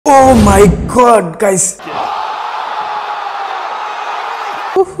মাই god guys,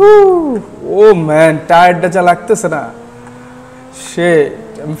 ও man টায়ারটা যা লাগতেছে না, শিট,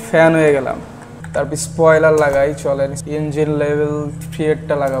 আমি ফ্যান হয়ে গেলাম। তারপর স্পয়লার লাগাই, চলেন ইঞ্জিন লেভেল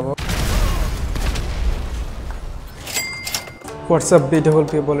 3 লাগাবো। What's up beautiful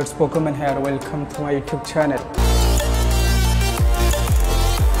people, it's Pocoman here, welcome to my YouTube channel.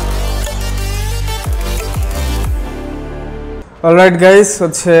 Alright guys,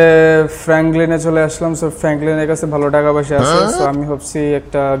 হচ্ছে ফ্র্যাঙ্কলিনে চলে আসলাম। সো ফ্র্যাঙ্কলিনের কাছে ভালো টাকা পয়সা আছে, সো আমি ভাবছি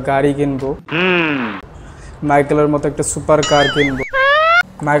একটা গাড়ি কিনবো, মাইকেলের মতো একটা সুপার কার কিনবো।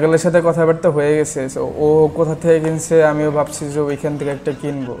 মাইকেলের সাথে কথাবার্তা হয়ে গেছে, সো ও কোথা থেকে কিনছে আমিও ভাবছি যে ওইখান থেকে একটা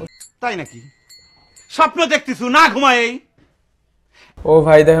কিনবো। তাই নাকি? স্বপ্ন দেখতেছু না ঘুমাই? ও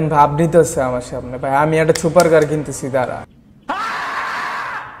ভাই দেখেন ভাব নিতেছে আমার সামনে, ভাই আমি একটা সুপার কার কিনতেছি, দাঁড়া।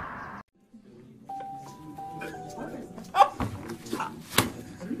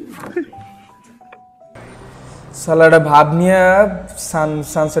 সালাডা ভাব নিয়ে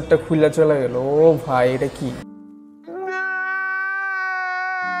সানসেটটা খুলে চলে গেল। ও ভাই এটা কি?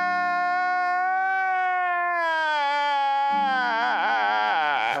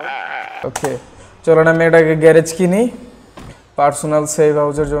 ওকে চলো না, আমি এটাকে গ্যারেজ কিনি পার্সোনাল সেভ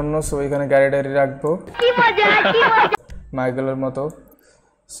হাউসের জন্য। সো এখানে গাড়ি টাড়ি রাখবো মাইকেলের মতো।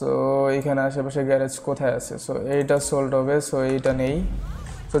 সো এখানে আশেপাশে গ্যারেজ কোথায় আছে? সো এইটা সোল্ড হবে, সো এইটা নেই।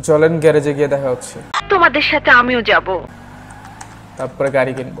 তো চলেন গ্যারেজে গিয়ে দেখা হচ্ছে, তোমাদের সাথে আমিও যাব, তারপরে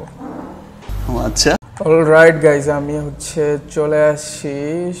গাড়ি কিনবো। আচ্ছা অলরাইট গাইজ, আমি হচ্ছে চলে আসছি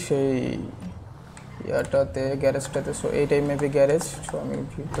সেই ইয়াটাতে, গ্যারেজটাতে। সো এইটাই মেবি গ্যারেজ। সো আমি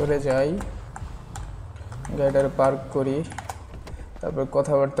ভিতরে যাই, গাড়িটার পার্ক করি, তারপর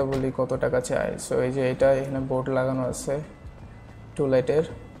কথাবার্তা বলি কত টাকা চাই। সো এই যে এটা এখানে বোর্ড লাগানো আছে টু লাইটের,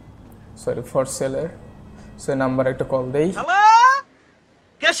 সরি ফর সেলের। সো নাম্বার একটা কল দেই।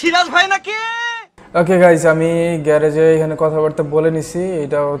 সিরাজ ভাই নাকি? ওকে গাইস, আমি গ্যারেজে এখানে কথাবার্তা বলে নিছি,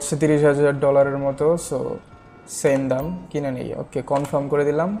 এটা হচ্ছে $30,000 মতো। সো সেম দাম, কিনে নেই। ওকে কনফার্ম করে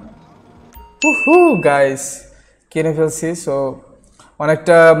দিলাম। গাইস কিনে ফেলছি। সো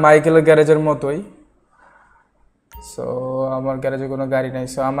অনেকটা মাইকেলের গ্যারেজের মতোই। সো আমার গ্যারেজে কোনো গাড়ি নাই।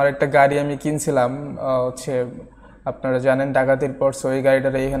 সো আমার একটা গাড়ি আমি কিনছিলাম, হচ্ছে আপনারা জানেন ডাকাতির পর। সো এই গাড়িটা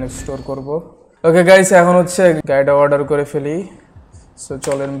এখানে স্টোর করব। ওকে গাইস, এখন হচ্ছে গাড়িটা অর্ডার করে ফেলি। সো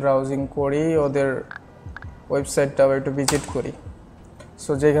চলেন ব্রাউজিং করি, ওদের ওয়েবসাইটটাও একটু ভিজিট করি।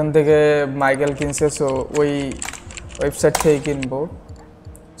 সো যেখান থেকে মাইকেল কিনছে, সো ওই ওয়েবসাইট থেকে কিনবো।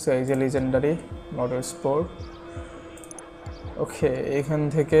 সো এই যে লিজেন্ডারি মোটরস্পোর্ট। ওকে এখান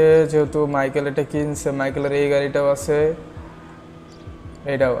থেকে যেহেতু মাইকেল এটা কিনছে, মাইকেলের এই গাড়িটাও আছে,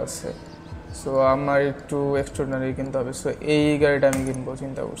 এটাও আছে। সো আমার একটু এক্সট্রাঅর্ডিনারি কিনতে হবে। সো এই গাড়িটা আমি কিনবো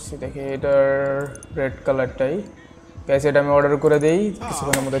চিন্তা করছি। দেখে এটার রেড কালারটাই। গাইস এটা আমি অর্ডার করে দেই,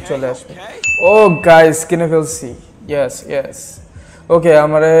 কিছুক্ষণের মধ্যে চলে আসবে। ও গাইস কিনে ফেলছি, ইয়েস ইয়েস। ওকে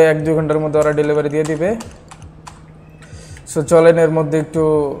আমার 1-2 ঘন্টার মধ্যে ওরা ডেলিভারি দিয়ে দিবে। সো চলেন এর মধ্যে একটু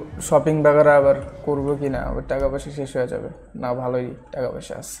শপিং বাগারা আবার করবো কিনা, আবার টাকা পয়সা শেষ হয়ে যাবে না, ভালোই টাকা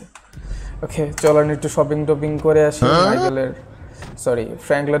পয়সা আছে। ওকে চলেন একটু শপিং টপিং করে আসি। মাইকেলের সরি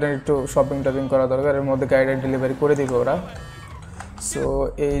ফ্র্যাঙ্কলিনের একটু শপিং টপিং করা দরকার, এর মধ্যে গাড়িটা ডেলিভারি করে দিবে ওরা। সো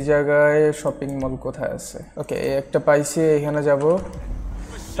এই জায়গায় শপিং মল কোথায় আছে? ওকে এই একটা পাইছি, এখানে যাব,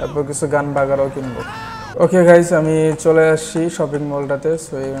 তারপর কিছু গান বাগারও কিনবো। ওকে গাইস আমি চলে আসছি শপিং মলটাতে।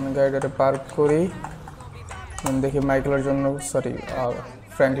 সো এখানে গাড়িটাতে পার্ক করি, দেখি মাইকেলের জন্য সরি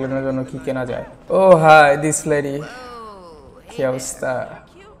ফ্র্যাঙ্কলিনের জন্য কি কেনা যায়। ও হাই দিস লেডি, কি অবস্থা?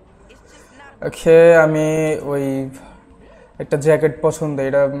 ওকে আমি ওই একটা জ্যাকেট পছন্দ,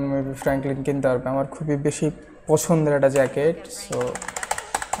 এটা মেবি ফ্র্যাঙ্কলিন কিনতে পারবে, আমার খুবই বেশি পছন্দের একটা জ্যাকেট। সো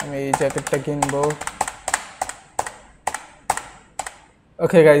আমি এই জ্যাকেটটা কিনবো।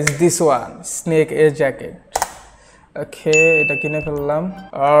 Okay guys this one snake এর জ্যাকেট। ওকে এটা কিনে ফেললাম।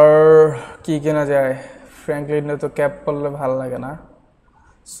 আর কি কেনা যায়? ফ্র্যাঙ্কলিনে তো ক্যাপ পরলে ভালো লাগে না,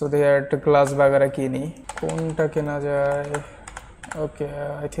 সো দেখে একটা গ্লাস বাগারা কিনি। কোনটা কেনা যায়? Okay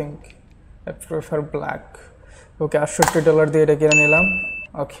I think I prefer black. ওকে $68 দিয়ে এটা কিনে নিলাম।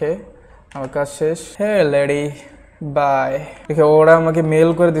 ওকে আমার কাজ শেষ। হ্যাঁ লেডি বাই। দেখে ওরা আমাকে মেল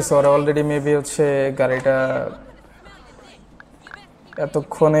করে দিছে, ওরা অলরেডি মেবি হচ্ছে গাড়িটা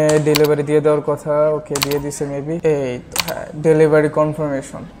এতক্ষণে ডেলিভারি দিয়ে দেওয়ার কথা। ওকে দিয়ে দিছে মেবি, এই তো হ্যাঁ delivery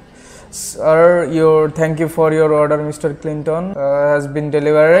confirmation. Sir, thank you for your order, Mr. Clinton. Has been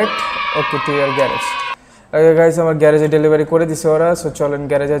delivered. Okay, to your garage. Okay, guys, আমার গ্যারেজে ডেলিভারি করে দিছে ওরা। সো চলেন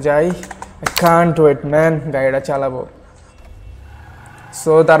গ্যারেজে যাই। I can't wait, man. গাড়িটা চালাবো।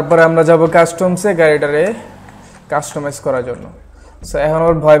 সো তারপরে আমরা যাব কাস্টমসে গাড়িটারে কাস্টমাইজ করার জন্য। সো এখন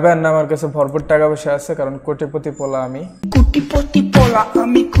ওর ভয় পায় না, আমার কাছে ভরপুর টাকা পয়সা আছে, কারণ কোটিপতি পোলা আমি।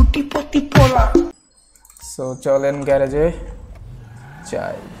 সো চলেন গ্যারেজে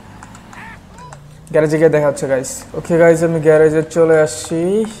যাই, গ্যারেজে গিয়ে দেখা হচ্ছে গাইস। ওকে গাইস, আমি গ্যারেজে চলে আসছি।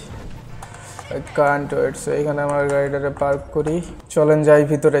 Can't wait. সো এখানে আমার গাড়িটাকে পার্ক করি, চলেন যাই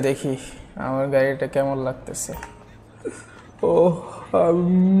ভিতরে দেখি আমার গাড়িটা কেমন লাগতেছে। ও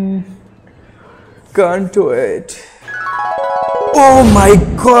can't wait. Oh my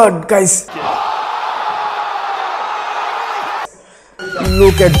god guys,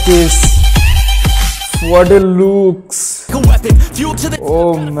 look at this, what a looks.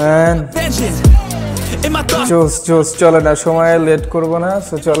 Oh man, চোস চলেন না, সময় লেট করবো না।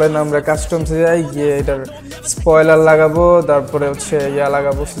 সো চলেন আমরা কাস্টমসে যাই, গিয়ে এটার স্পয়লার লাগাবো, তারপরে হচ্ছে ইয়া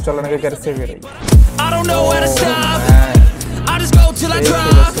লাগাবো। সো চলেন আগে গ্যারেজ থেকে বেরোই।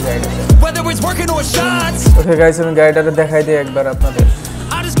 ওকে গাইস, আমি গাড়িটাকে দেখাই দিই একবার আপনাদের।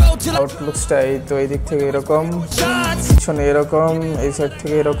 আউটলুকসটা এই তো, এই দিক থেকে এরকম, পিছনে এরকম, এই সাইড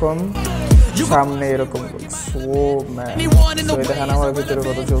থেকে এরকম, সামনে এরকম। ও ম্যান, তো এই দেখেন আমার ভিতরে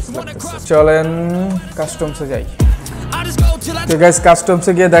কত জোস লাগতেছে। চলেন কাস্টমসে যাই। তো গাইস,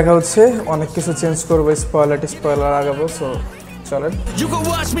 কাস্টমসে গিয়ে দেখা হচ্ছে, অনেক কিছু চেঞ্জ করবো, স্পয়লার লাগাবো। সো চলেন।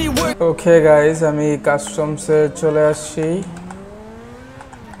 ওকে গাইস, আমি কাস্টমসে চলে আসছি,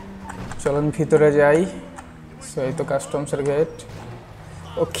 চলেন ভিতরে যাই। সো এই তো কাস্টমসের গেট।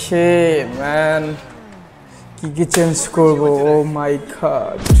 ওকে ম্যান, কি কি চেঞ্জ করবো? ও মাই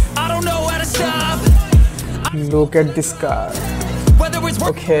god, look at this car.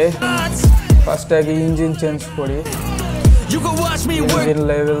 Okay, first আগে ইঞ্জিন চেঞ্জ করি, ইঞ্জিন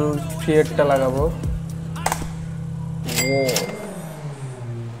লেভেল 3 লাগাবো। ও,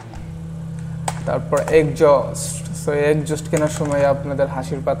 তারপর এক্সজস্ট। সো এক্সজস্ট কেনার সময় আপনাদের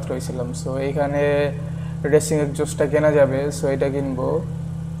হাসির পাত্র হয়েছিলাম। সো এইখানে রেসিং এক্সজস্টটা কেনা যাবে। সো এটা কিনবো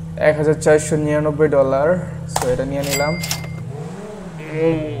 $1499। সো এটা নিয়ে নিলাম।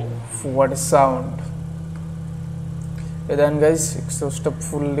 What sound! Then guys, এক্সজস্টটা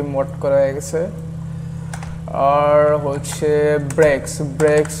fully mod করা হয়ে গেছে। আর হচ্ছে ব্রেকস,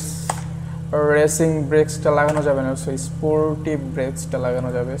 রেসিং ব্রেকসটা লাগানো যাবে না। সো স্পোর্টিভ ব্রেকসটা লাগানো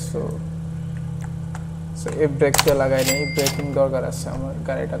যাবে। সো এই ব্রেকটা লাগাই নেই, ব্রেকিং দরকার আছে আমার,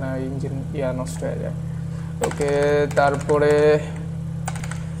 গাড়িটা না ইঞ্জিন নষ্ট হয়ে যায়। ওকে, তারপরে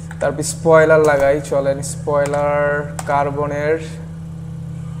স্পয়লার লাগাই। চলেন, স্পয়লার কার্বনের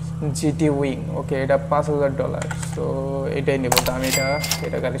জিটি উইং। ওকে, এটা $5000। সো এটাই নেব, দামিটা।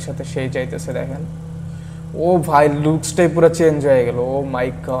 এটা গাড়ির সাথে সেই চাইতেছে, দেখেন। ও ভাই, লুকসটাই পুরো চেঞ্জ হয়ে গেল। ও মাই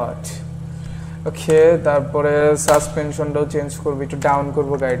গড। ওকে, তারপরে সাসপেনশনটাও চেঞ্জ করবো, একটু ডাউন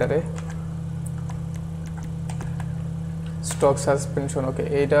করবো গাড়িটারে, স্টক সাসপেনশন। ওকে,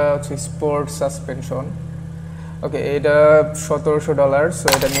 এইটা হচ্ছে স্পোর্ট সাসপেনশন। ওকে, এইটা $1700। সো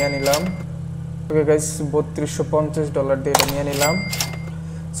এটা নিয়ে নিলাম। ওকে গাইস, $3250 দিয়ে এটা নিয়ে নিলাম।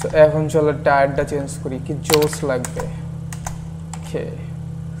 সো এখন চলো টায়ারটা চেঞ্জ করি, কি জোস লাগবে। ওকে,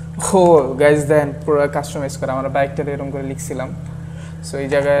 ও গাইস দেন পুরো কাস্টমাইজ করা, আমরা বাইকটাতে এরকম করে লিখছিলাম। সো এই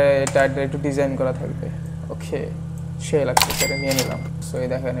জায়গায় টায়ারটা একটু ডিজাইন করা থাকবে। ওকে, সে লাগছে, সেটা নিয়ে নিলাম। সো এই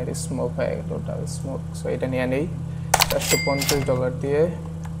দেখেন, এটা স্মোক হয়ে গেল, টোটাল স্মোক। সো এটা নিয়ে নেই $450 দিয়ে।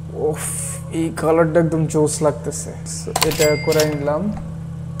 ওফ, এই কালারটা একদম জোস লাগতেছে। সো এটা করে নিলাম।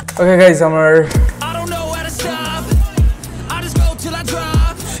 ওকে গাইস, আমার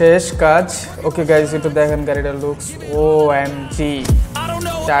শেষ কাজ। ওকে গাইস, একটু দেখেন গাড়িটার লুকস। ও এম জি,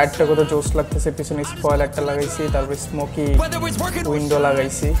 টায়ারটা কত জোস লাগতেছে, পিছনে স্পয়লারটা লাগাইছি, তারপর স্মোকি উইন্ডো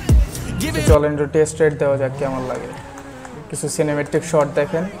লাগাইছি। চলেন একটু টেস্ট রাইড দেওয়া যাক কেমন লাগে। কিছু সিনেমেটিক শট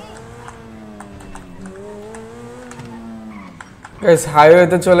দেখেন গাইস।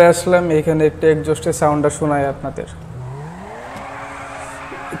 হাইওয়েতে চলে আসলাম, এখানে একটু এক্সজস্টের সাউন্ডটা শোনাই আপনাদের,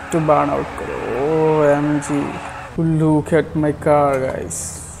 একটু বার্ন আউট করো। ও M G, look at my car guys,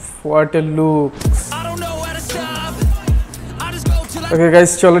 what a look. Okay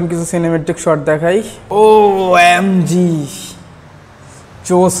guys, চলেন কিছু সিনেমেটিক শট দেখাই। ও এম জি,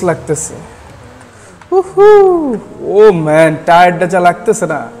 জোস লাগতেছে। ও ম্যান, টায়ারটা যা লাগতেছে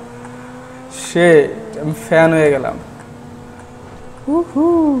না, শিট, আমি ফ্যান হয়ে গেলাম।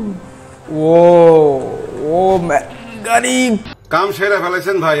 ও ম্যান, গাড়ি কাম সেরা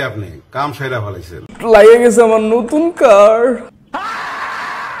ফেলাইছেন ভাই, আপনি কাম সেরা ফেলাইছেন। লাগে গেছে আমার নতুন কার।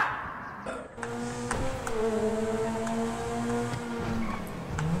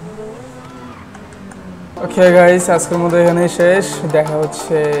 ওকে গাইস, আজকের মতো এখানেই শেষ, দেখা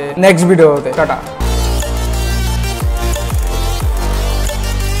হচ্ছে নেক্সট ভিডিওতে। টাটা।